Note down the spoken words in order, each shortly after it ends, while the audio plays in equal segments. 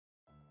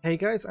Hey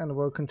guys, and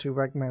welcome to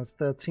Ragman's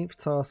 13th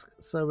task,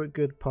 So It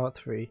Good Part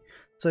 3.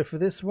 So for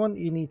this one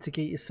you need to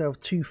get yourself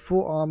 2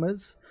 full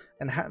armors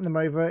and hat them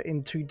over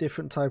in 2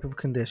 different type of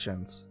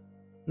conditions.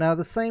 Now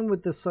the same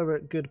with the So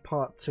It Good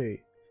Part 2.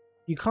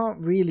 You can't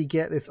really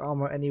get this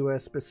armor anywhere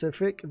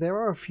specific. There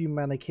are a few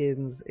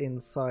mannequins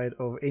inside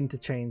of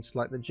Interchange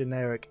like the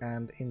generic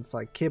and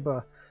inside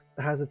Kibba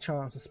that has a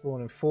chance of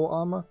spawning 4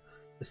 armor,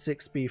 the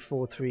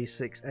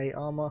 6B436A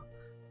armor.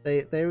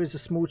 There is a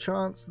small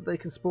chance that they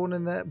can spawn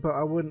in there, but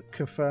I wouldn't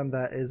confirm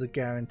that is a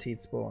guaranteed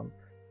spawn.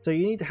 So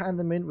you need to hand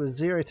them in with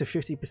 0 to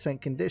 50%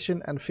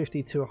 condition and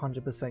 50 to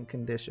 100%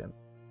 condition.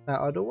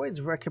 Now I'd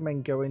always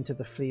recommend going to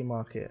the flea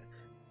market,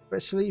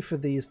 especially for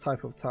these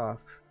type of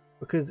tasks,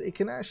 because it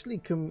can actually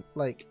kind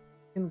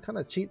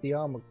of cheat the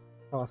armor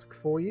task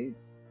for you.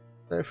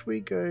 So if we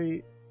go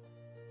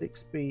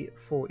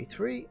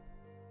 6B43,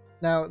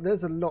 now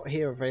there's a lot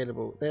here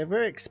available. They're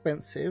very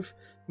expensive,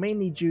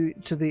 mainly due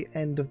to the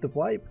end of the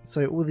wipe,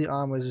 so all the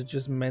armors are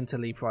just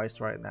mentally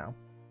priced right now.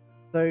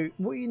 So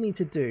what you need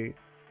to do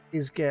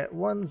is get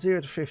one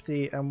 0 to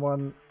 50 and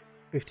one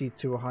 50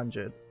 to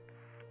 100.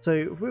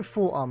 So with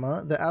full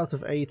armor, they're out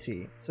of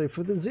 80. So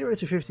for the 0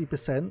 to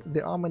 50%,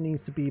 the armor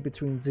needs to be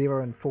between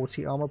 0 and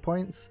 40 armor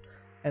points,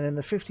 and then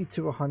the 50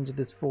 to 100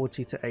 is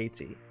 40 to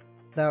 80.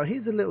 Now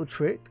here's a little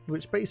trick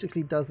which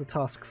basically does the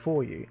task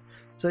for you.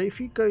 So if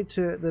you go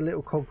to the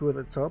little cogwheel at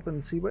the top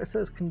and see where it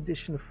says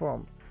condition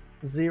from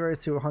 0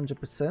 to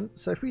 100%,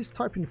 so if we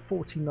type in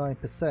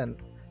 49%,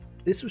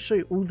 this will show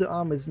you all the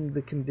armors in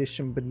the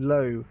condition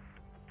below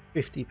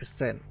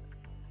 50%.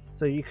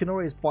 So you can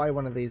always buy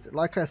one of these.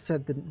 Like I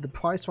said, the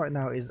price right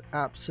now is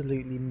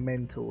absolutely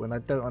mental, and I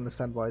don't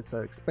understand why it's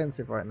so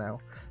expensive right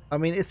now. I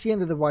mean, it's the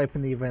end of the wipe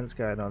and the event's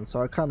going on,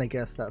 so I kind of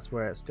guess that's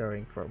where it's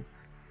going from.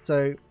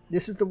 So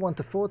this is the 1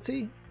 to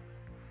 40,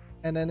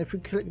 and then if we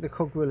click the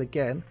cogwheel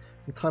again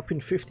and type in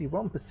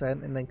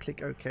 51% and then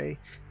click OK,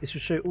 this will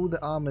show all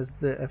the armors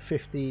that are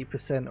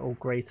 50% or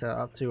greater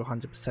up to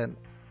 100%.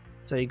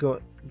 So you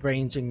got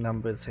ranging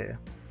numbers here.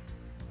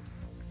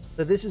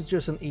 So this is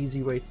just an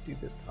easy way to do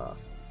this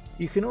task.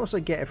 You can also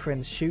get a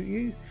friend to shoot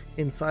you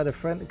inside a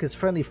friend, because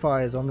friendly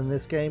fire is on in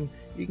this game.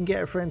 You can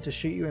get a friend to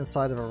shoot you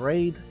inside of a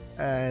raid,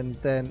 and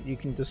then you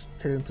can just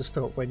tell him to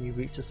stop when you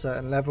reach a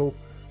certain level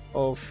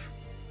of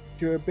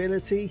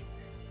durability.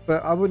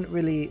 But I wouldn't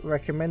really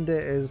recommend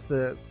it, as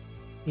that,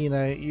 you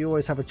know, you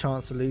always have a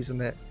chance of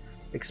losing it,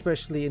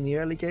 especially in the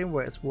early game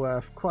where it's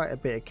worth quite a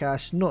bit of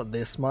cash. Not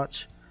this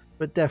much,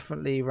 but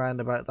definitely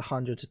around about the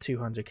 100 to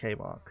 200k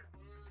mark.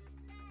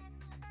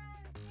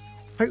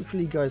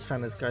 Hopefully you guys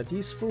found this guide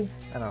useful,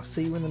 and I'll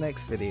see you in the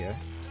next video.